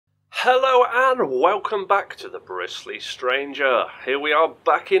Hello and welcome back to the Bristly Stranger. Here we are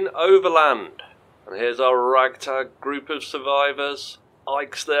back in Overland. And here's our ragtag group of survivors.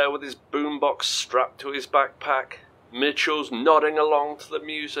 Ike's there with his boombox strapped to his backpack. Mitchell's nodding along to the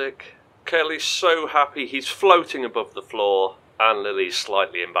music. Kelly's so happy he's floating above the floor. And Lily's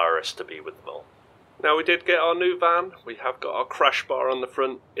slightly embarrassed to be with them all. Now we did get our new van. We have got our crash bar on the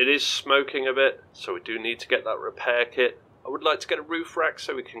front. It is smoking a bit, so we do need to get that repair kit. I would like to get a roof rack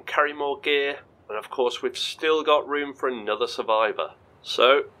so we can carry more gear, and of course we've still got room for another survivor.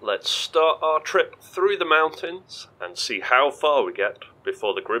 So let's start our trip through the mountains and see how far we get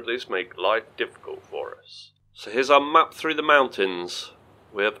before the Gribblies make life difficult for us. So here's our map through the mountains.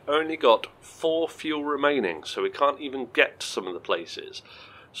 We have only got 4 fuel remaining, so we can't even get to some of the places.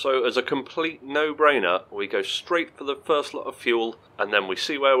 So as a complete no-brainer, we go straight for the first lot of fuel, and then we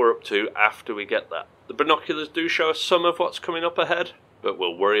see where we're up to after we get that. The binoculars do show us some of what's coming up ahead, but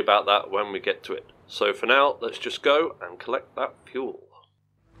we'll worry about that when we get to it. So for now, let's just go and collect that fuel.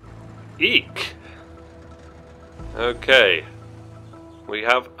 Eek! Okay, we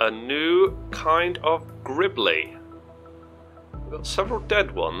have a new kind of Gribbly. We've got several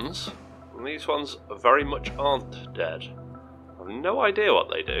dead ones, and these ones very much aren't dead. I have no idea what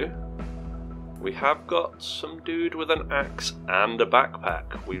they do. We have got some dude with an axe and a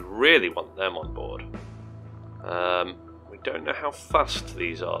backpack. We really want them on board. We don't know how fast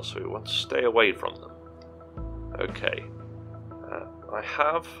these are, so we want to stay away from them. Okay. I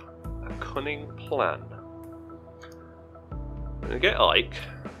have a cunning plan. I'm going to get Ike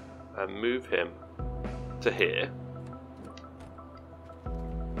and move him to here.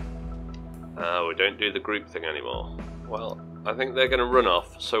 We don't do the group thing anymore. Well, I think they're going to run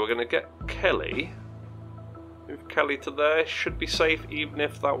off, so we're going to get Kelly. Move Kelly to there. Should be safe even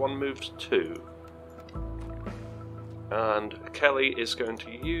if that one moves too. And Kelly is going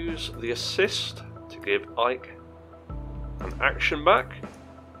to use the assist to give Ike an action back.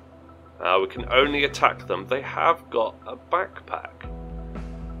 We can only attack them. They have got a backpack.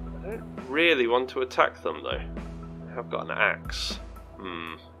 I don't really want to attack them though. They have got an axe.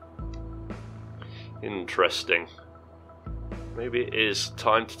 Interesting. Maybe it is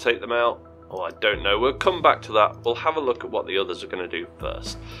time to take them out. Oh, I don't know. We'll come back to that. We'll have a look at what the others are going to do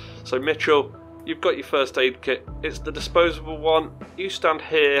first. So Mitchell, you've got your first aid kit. It's the disposable one. You stand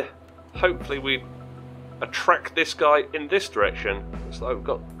here. Hopefully we attract this guy in this direction. Looks like we've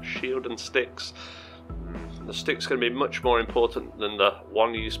got shield and sticks. The stick's going to be much more important than the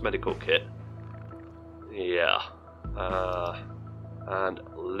one-use medical kit. Yeah. And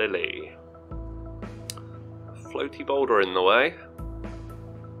Lily. Floaty boulder in the way.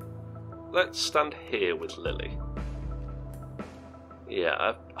 Let's stand here with Lily.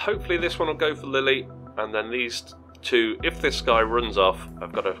 Yeah, hopefully this one will go for Lily, and then these two, if this guy runs off,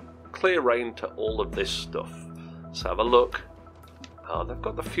 I've got a clear rein to all of this stuff. Let's have a look. Oh, they've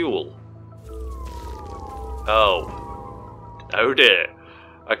got the fuel. Oh dear.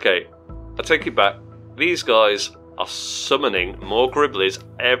 Okay, I take it back. These guys are summoning more Gribblies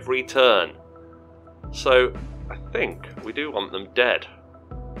every turn. So I think we do want them dead.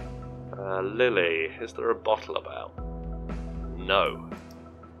 Lily, is there a bottle about? No.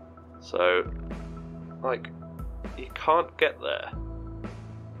 So, like, you can't get there.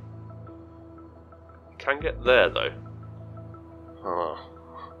 You can get there though. Oh.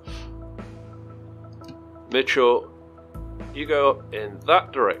 Mitchell, you go up in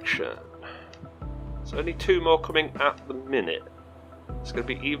that direction. There's only 2 more coming at the minute. It's going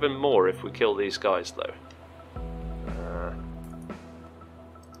to be even more if we kill these guys though.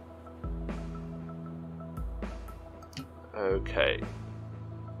 Okay.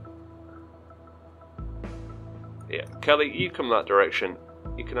 Yeah, Kelly, you come that direction.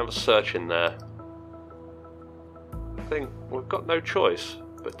 You can have a search in there. I think we've got no choice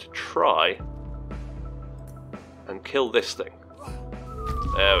but to try and kill this thing.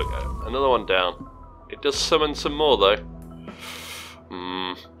 There we go. Another one down. It does summon some more though.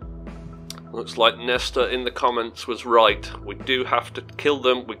 Looks like Nesta in the comments was right. We do have to kill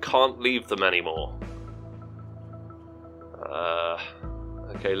them. We can't leave them anymore.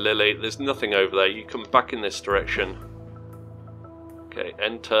 Okay, Lily, there's nothing over there. You come back in this direction. Okay,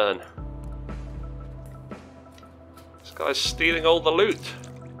 end turn. This guy's stealing all the loot.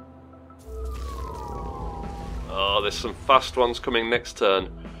 Oh, there's some fast ones coming next turn.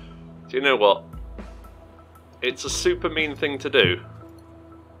 Do you know what? It's a super mean thing to do.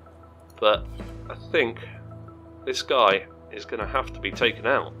 But I think this guy is going to have to be taken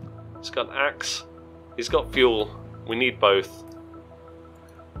out. He's got an axe. He's got fuel. We need both.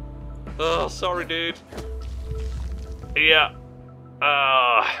 Oh, sorry, dude. Yeah.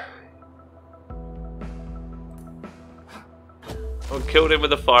 I killed him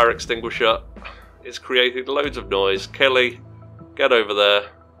with a fire extinguisher. It's created loads of noise. Kelly, get over there.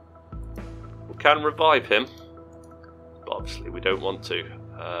 We can revive him, but obviously we don't want to.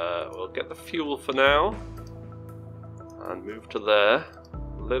 We'll get the fuel for now and move to there.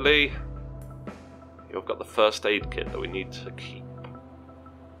 Lily, you've got the first aid kit that we need to keep.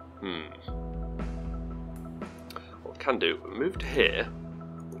 What we can do, we move to here,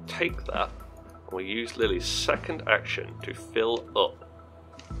 we'll take that, and we'll use Lily's second action to fill up.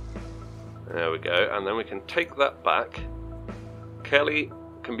 There we go, and then we can take that back. Kelly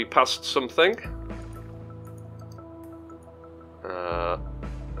can be passed something.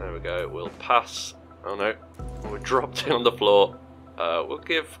 There we go, we'll pass. Oh no, we dropped it on the floor. We'll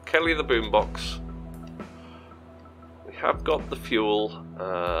give Kelly the boombox. We have got the fuel.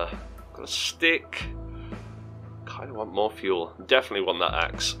 Got a stick. Kind of want more fuel. Definitely want that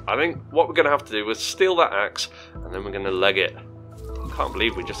axe. I think what we're going to have to do is steal that axe, and then we're going to leg it. I can't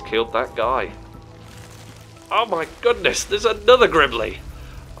believe we just killed that guy. Oh my goodness, there's another Gribbly.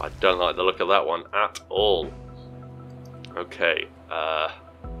 I don't like the look of that one at all. Okay,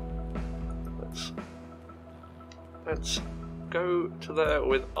 let's go to there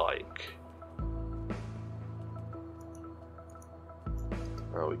with Ike.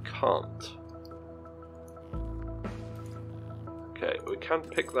 Oh, we can't. Okay, we can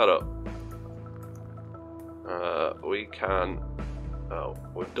pick that up. We can... Oh,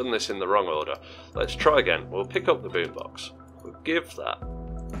 we've done this in the wrong order. Let's try again. We'll pick up the boombox. We'll give that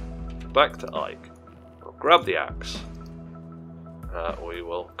back to Ike. We'll grab the axe. We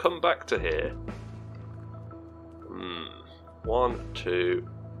will come back to here. 1, 2.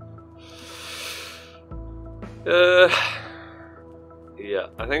 Yeah,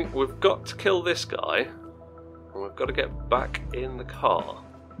 I think we've got to kill this guy, and we've got to get back in the car.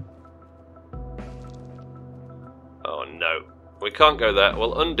 Oh no, we can't go there.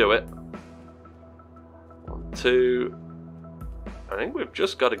 We'll undo it. 1, 2. I think we've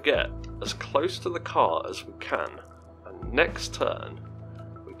just got to get as close to the car as we can, and next turn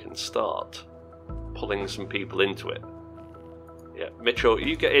we can start pulling some people into it. Yeah, Mitchell,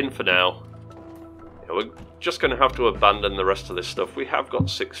 you get in for now. Yeah, we're just going to have to abandon the rest of this stuff. We have got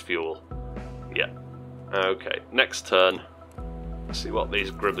 6 fuel. Yeah. Okay, next turn. Let's see what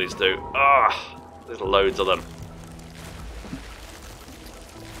these Gribblies do. Ah, there's loads of them.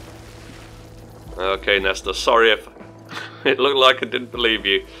 Okay, Nestor, sorry if it looked like I didn't believe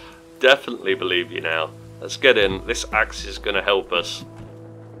you. Definitely believe you now. Let's get in. This axe is going to help us.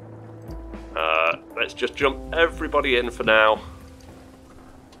 Let's just jump everybody in for now.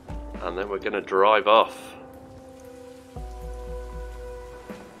 And then we're going to drive off.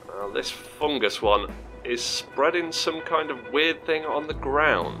 This fungus one is spreading some kind of weird thing on the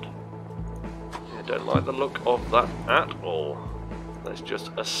ground. I don't like the look of that at all. Let's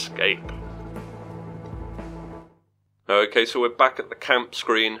just escape. Okay, so we're back at the camp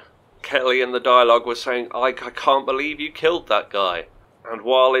screen. Kelly in the dialogue was saying, I can't believe you killed that guy. And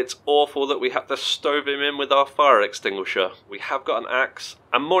while it's awful that we had to stove him in with our fire extinguisher, we have got an axe,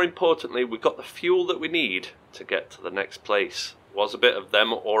 and more importantly, we've got the fuel that we need to get to the next place. It was a bit of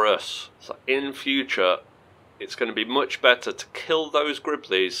them or us. So in future, it's going to be much better to kill those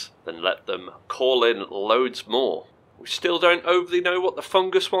Gribblies than let them call in loads more. We still don't overly know what the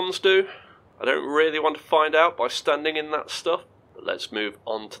fungus ones do. I don't really want to find out by standing in that stuff. But let's move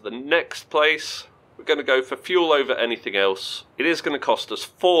on to the next place. We're going to go for fuel over anything else. It is going to cost us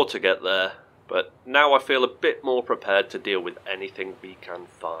 4 to get there, but now I feel a bit more prepared to deal with anything we can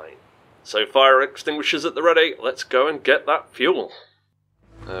find. So fire extinguishers at the ready, let's go and get that fuel.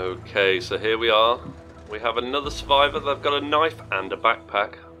 Okay, so here we are. We have another survivor. They've got a knife and a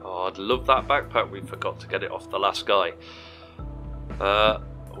backpack. Oh, I'd love that backpack. We forgot to get it off the last guy.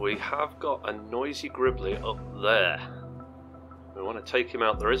 We have got a noisy Gribbly up there. We want to take him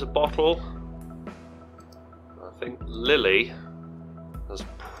out. There is a bottle. I think Lily has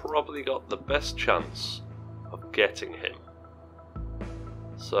probably got the best chance of getting him.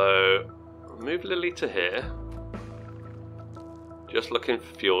 So, move Lily to here. Just looking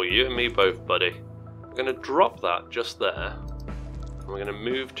for fuel. You and me both, buddy. We're going to drop that just there. And we're going to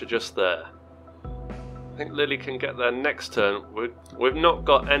move to just there. I think Lily can get there next turn. We've not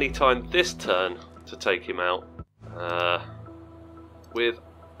got any time this turn to take him out. With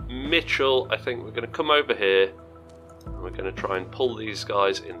Mitchell, I think we're going to come over here. And we're going to try and pull these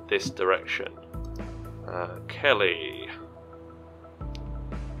guys in this direction. Kelly,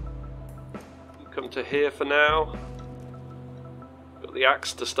 you come to here for now. Got the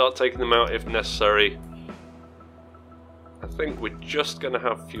axe to start taking them out if necessary. I think we're just going to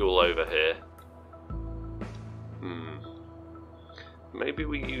have fuel over here. maybe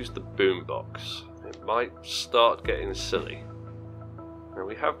we use the boombox. It might start getting silly. Now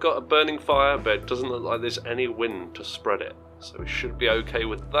we have got a burning fire, but it doesn't look like there's any wind to spread it. So we should be okay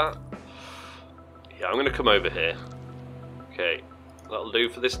with that. Yeah, I'm going to come over here. Okay, that'll do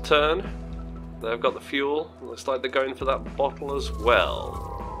for this turn. They've got the fuel. Looks like they're going for that bottle as well.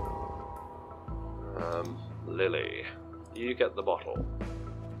 Lily, you get the bottle.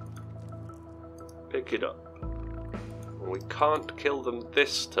 Pick it up. We can't kill them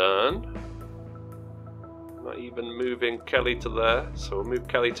this turn. Not even moving Kelly to there, so we'll move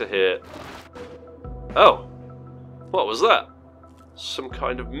Kelly to here. Oh! What was that? Some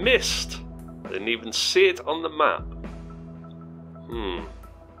kind of mist! I didn't even see it on the map.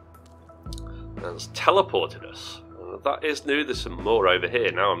 That's teleported us. That is new, there's some more over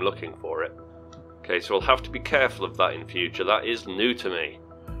here, now I'm looking for it. Okay, so we'll have to be careful of that in future, that is new to me.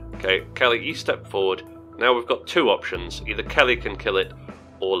 Okay, Kelly, you step forward. Now we've got two options, either Kelly can kill it,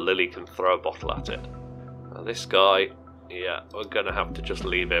 or Lily can throw a bottle at it. Now this guy, yeah, we're going to have to just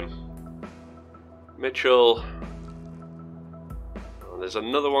leave him. Mitchell. Oh, there's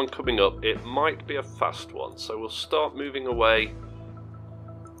another one coming up. It might be a fast one, so we'll start moving away.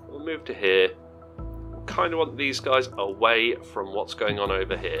 We'll move to here. We kind of want these guys away from what's going on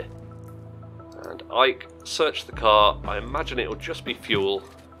over here. And Ike, search the car. I imagine it'll just be fuel.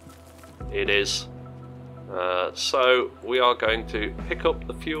 It is. So we are going to pick up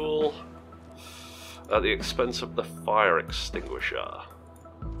the fuel at the expense of the fire extinguisher.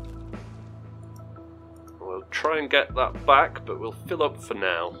 We'll try and get that back, but we'll fill up for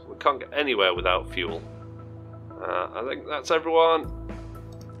now. We can't get anywhere without fuel. I think that's everyone.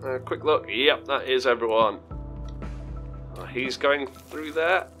 Quick look. Yep, that is everyone. He's going through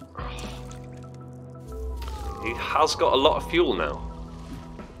there. He has got a lot of fuel now.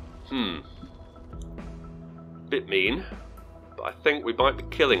 Bit mean, but I think we might be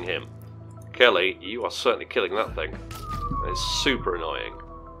killing him. Kelly, you are certainly killing that thing. It's super annoying.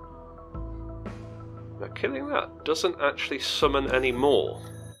 Now killing that doesn't actually summon any more.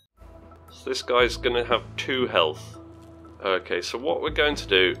 So this guy's going to have 2 health. Okay, so what we're going to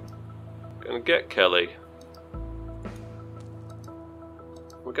do, we're going to get Kelly.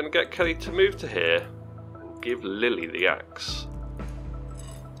 We're going to get Kelly to move to here and give Lily the axe.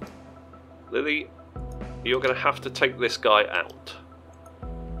 Lily, you're going to have to take this guy out.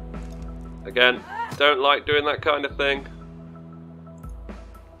 Again, don't like doing that kind of thing.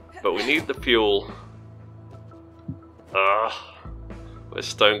 But we need the fuel. We're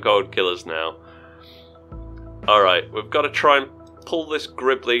stone cold killers now. Alright, we've got to try and pull this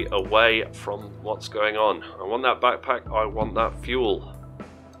Gribbly away from what's going on. I want that backpack, I want that fuel.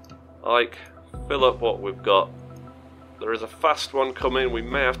 Ike, fill up what we've got. There is a fast one coming, we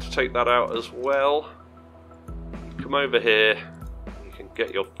may have to take that out as well. Come over here, you can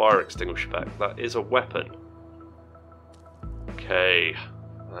get your fire extinguisher back. That is a weapon. Okay,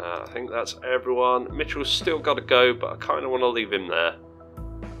 I think that's everyone. Mitchell's still got to go, but I kind of want to leave him there.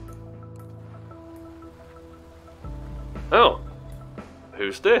 Oh,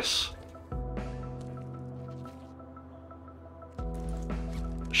 who's this?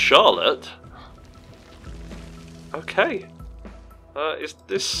 Charlotte? Okay. Is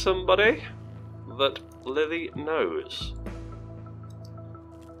this somebody that Lily knows?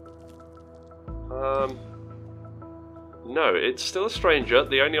 No, it's still a stranger.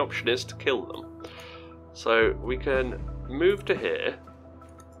 The only option is to kill them. So we can move to here.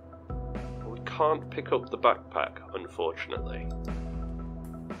 We can't pick up the backpack, unfortunately.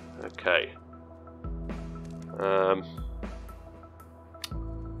 Okay.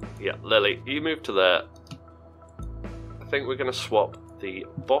 Yeah, Lily, you move to there. I think we're going to swap the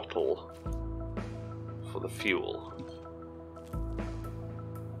bottle for the fuel.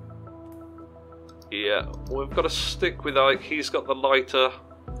 Yeah, we've got to stick with Ike. He's got the lighter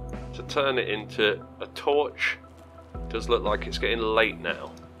to turn it into a torch. It does look like it's getting late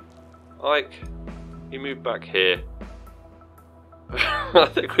now. Ike, you move back here. I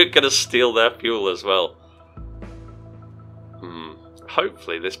think we're going to steal their fuel as well.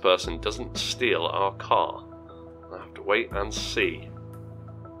 Hopefully this person doesn't steal our car. I'll have to wait and see.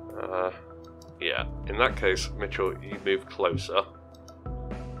 Yeah, in that case, Mitchell, you move closer.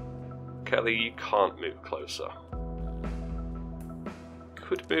 Kelly, you can't move closer.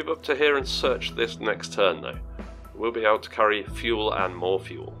 Could move up to here and search this next turn though. We'll be able to carry fuel and more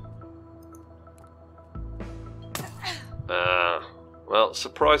fuel. Well,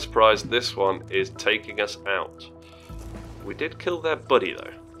 surprise, surprise, this one is taking us out. We did kill their buddy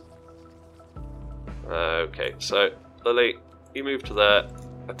though. Okay, so Lily, you move to there,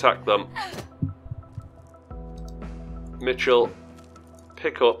 attack them. Mitchell,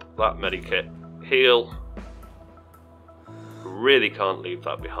 pick up that medikit, heal. Really can't leave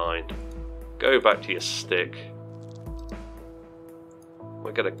that behind. Go back to your stick.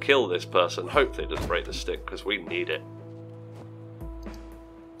 We're going to kill this person. Hopefully it doesn't break the stick because we need it.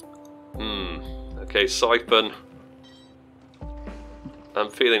 Okay, Siphon. I'm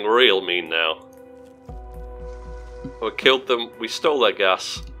feeling real mean now. We killed them. We stole their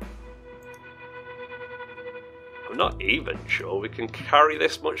gas. I'm not even sure we can carry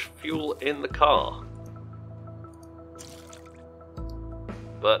this much fuel in the car.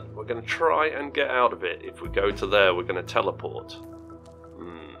 But we're going to try and get out of it. If we go to there, we're going to teleport.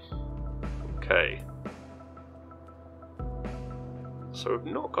 Okay. So we've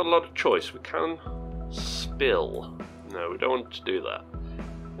not got a lot of choice. We can spill. No, we don't want to do that.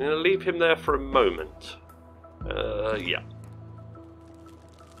 I'm going to leave him there for a moment. Yeah.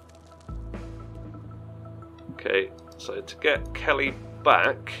 Okay, so to get Kelly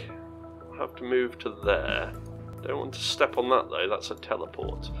back, I'll have to move to there. Don't want to step on that though, that's a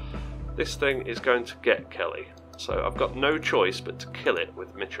teleport. This thing is going to get Kelly, so I've got no choice but to kill it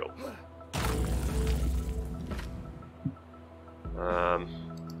with Mitchell.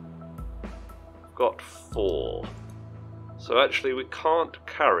 Got 4. So actually we can't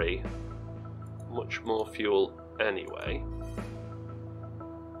carry much more fuel anyway,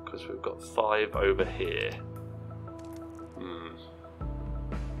 because we've got 5 over here.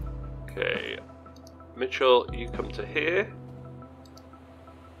 Okay, Mitchell, you come to here.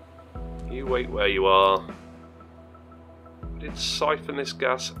 You wait where you are. Did siphon this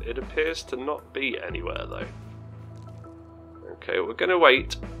gas? It appears to not be anywhere though. Okay, we're going to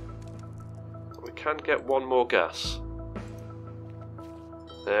wait. We can get one more gas.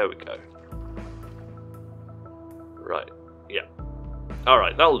 There we go. Right, yeah.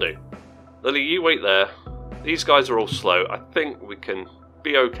 Alright, that'll do. Lily, you wait there. These guys are all slow. I think we can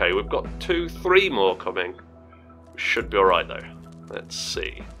be okay. We've got 2, 3 more coming. We should be alright though. Let's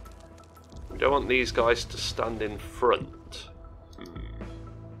see. We don't want these guys to stand in front.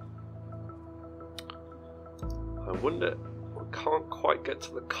 I wonder... We can't quite get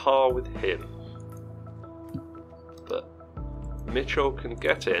to the car with him. But Mitchell can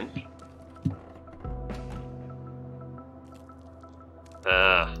get in.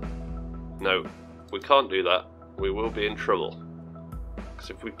 No, we can't do that. We will be in trouble. Because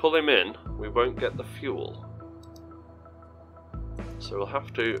if we pull him in, we won't get the fuel. So we'll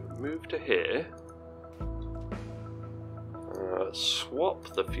have to move to here.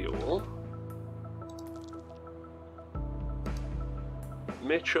 Swap the fuel.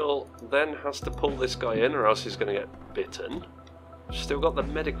 Mitchell then has to pull this guy in or else he's going to get bitten. Still got the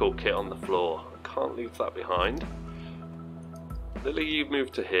medical kit on the floor. Can't leave that behind. Lily, you've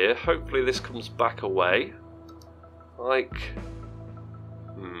moved to here. Hopefully this comes back away.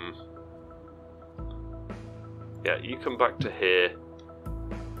 Yeah, you come back to here.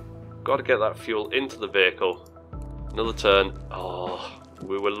 Got to get that fuel into the vehicle. Another turn. Oh,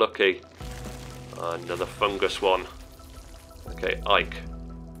 we were lucky. Another fungus one. Okay, Ike.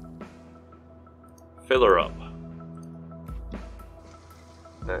 Fill her up.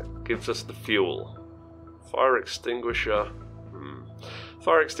 That gives us the fuel. Fire extinguisher.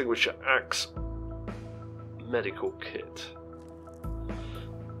 Fire extinguisher, axe, medical kit.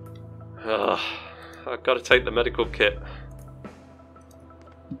 I've got to take the medical kit.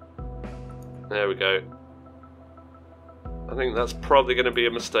 There we go. I think that's probably going to be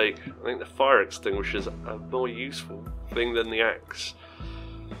a mistake. I think the fire extinguisher is a more useful thing than the axe.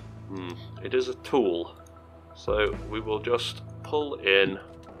 It is a tool, so we will just pull in.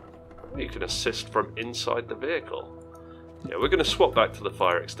 You can assist from inside the vehicle. Yeah, we're going to swap back to the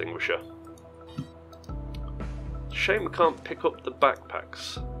fire extinguisher. Shame we can't pick up the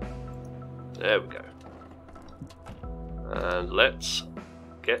backpacks. There we go. And let's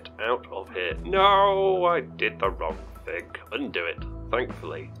get out of here. No, I did the wrong thing. Undo it,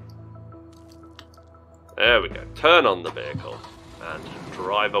 thankfully. There we go. Turn on the vehicle and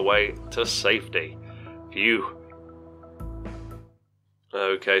drive away to safety. Phew.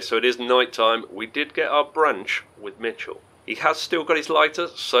 Okay, so it is night time. We did get our branch with Mitchell. He has still got his lighter,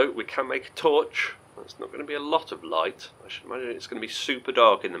 so we can make a torch. It's not going to be a lot of light. I should imagine it's going to be super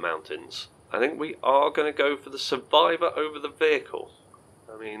dark in the mountains. I think we are going to go for the survivor over the vehicle.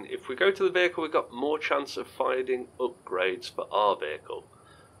 I mean, if we go to the vehicle, we've got more chance of finding upgrades for our vehicle.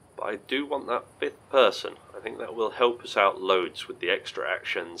 But I do want that 5th person. I think that will help us out loads with the extra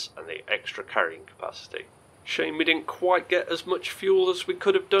actions and the extra carrying capacity. Shame we didn't quite get as much fuel as we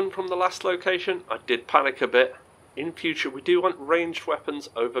could have done from the last location. I did panic a bit. In future, we do want ranged weapons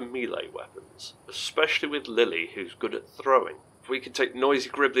over melee weapons, especially with Lily, who's good at throwing. If we can take noisy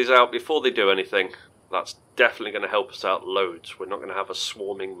Gribblies out before they do anything, that's definitely going to help us out loads. We're not going to have a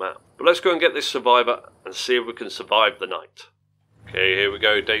swarming map. But let's go and get this survivor and see if we can survive the night. Okay, here we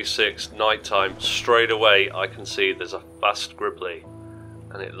go, day 6, night time. Straight away I can see there's a fast Gribbly.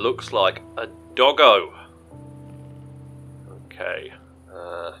 And it looks like a doggo. Okay,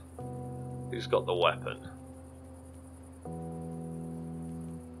 who's got the weapon?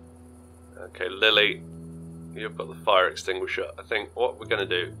 Okay, Lily, you've got the fire extinguisher. I think what we're going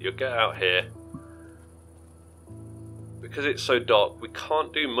to do, you'll get out here. Because it's so dark, we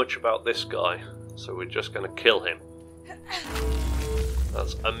can't do much about this guy. So we're just going to kill him.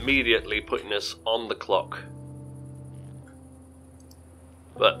 That's immediately putting us on the clock.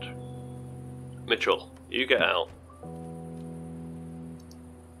 But, Mitchell, you get out.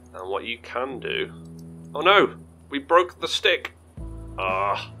 And what you can do... Oh no! We broke the stick!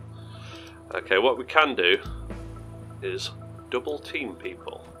 Ah. Okay, what we can do is double team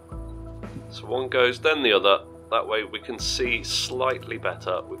people. So one goes, then the other. That way we can see slightly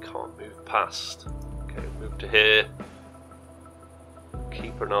better. We can't move past. Okay, move to here.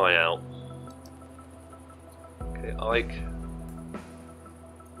 Keep an eye out. Okay, Ike.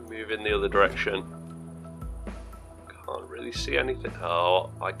 Move in the other direction. Can't really see anything. Oh,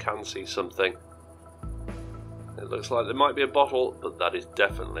 I can see something. It looks like there might be a bottle, but that is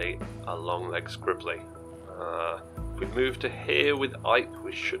definitely a long-legged Gribbly. If we move to here with Ike,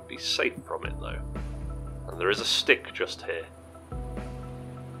 we should be safe from it though. And there is a stick just here.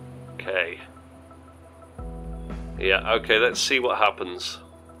 Okay. Yeah, okay, let's see what happens.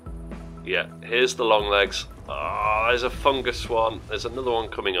 Yeah, here's the long legs. Ah, there's a fungus one. There's another one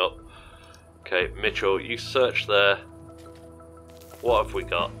coming up. Okay, Mitchell, you search there. What have we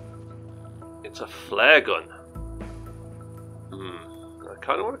got? It's a flare gun. I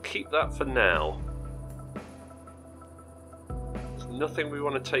kind of want to keep that for now. There's nothing we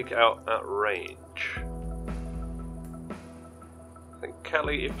want to take out at range. I think,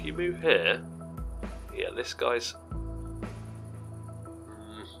 Kelly, if you move here... Yeah, this guy's...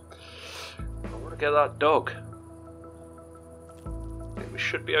 I want to get that dog. I think we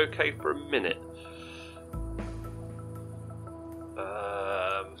should be okay for a minute.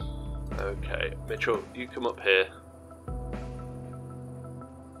 Okay, Mitchell, you come up here.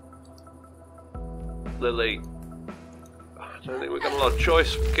 Lily, I don't think we've got a lot of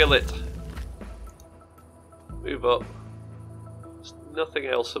choice. Kill it. Move up. There's nothing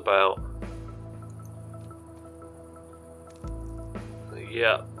else about.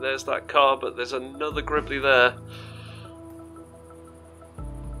 Yeah, there's that car, but there's another Gribbly there.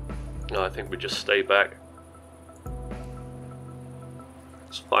 No, I think we just stay back.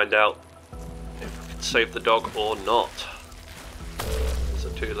 Let's find out if we can save the dog or not. There's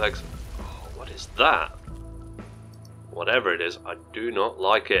the two legs. Oh, what is that? Whatever it is, I do not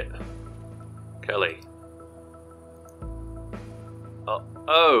like it. Kelly.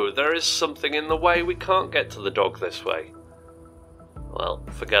 Oh, there is something in the way. We can't get to the dog this way. Well,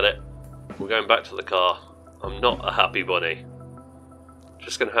 forget it. We're going back to the car. I'm not a happy bunny.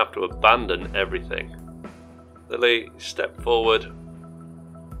 Just going to have to abandon everything. Lily, step forward.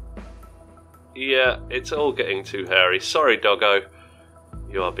 Yeah, it's all getting too hairy. Sorry, doggo.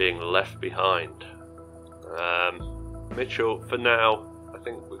 You are being left behind. Mitchell, for now, I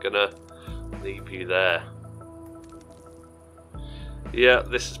think we're going to leave you there. Yeah,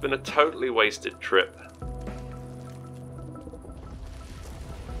 this has been a totally wasted trip.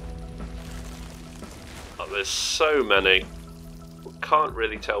 There's so many. We can't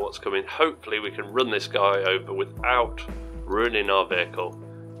really tell what's coming. Hopefully we can run this guy over without ruining our vehicle.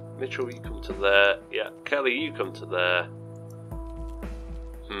 Mitchell, you come to there. Yeah, Kelly, you come to there.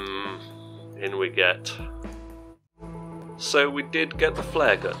 In we get. So we did get the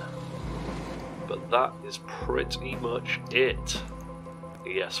flare gun. But that is pretty much it.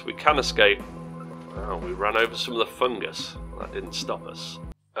 Yes, we can escape. Oh, we ran over some of the fungus. That didn't stop us.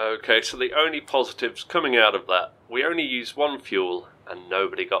 Okay, so the only positives coming out of that, we only used one fuel and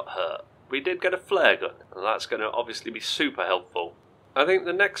nobody got hurt. We did get a flare gun, and that's going to obviously be super helpful. I think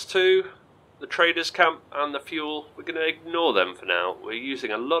the next two, the traders camp and the fuel, we're going to ignore them for now. We're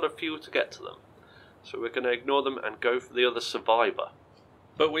using a lot of fuel to get to them. So we're going to ignore them and go for the other survivor.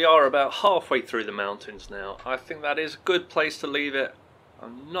 But we are about halfway through the mountains now. I think that is a good place to leave it.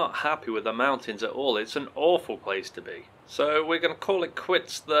 I'm not happy with the mountains at all. It's an awful place to be. So we're going to call it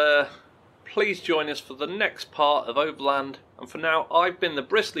quits there. Please join us for the next part of Overland. And for now, I've been the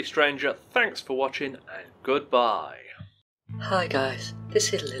Bristly Stranger. Thanks for watching and goodbye. Hi guys,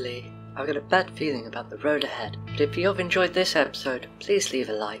 this is Lily. I've got a bad feeling about the road ahead. But if you've enjoyed this episode, please leave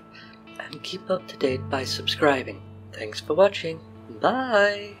a like and keep up to date by subscribing. Thanks for watching.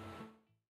 Bye!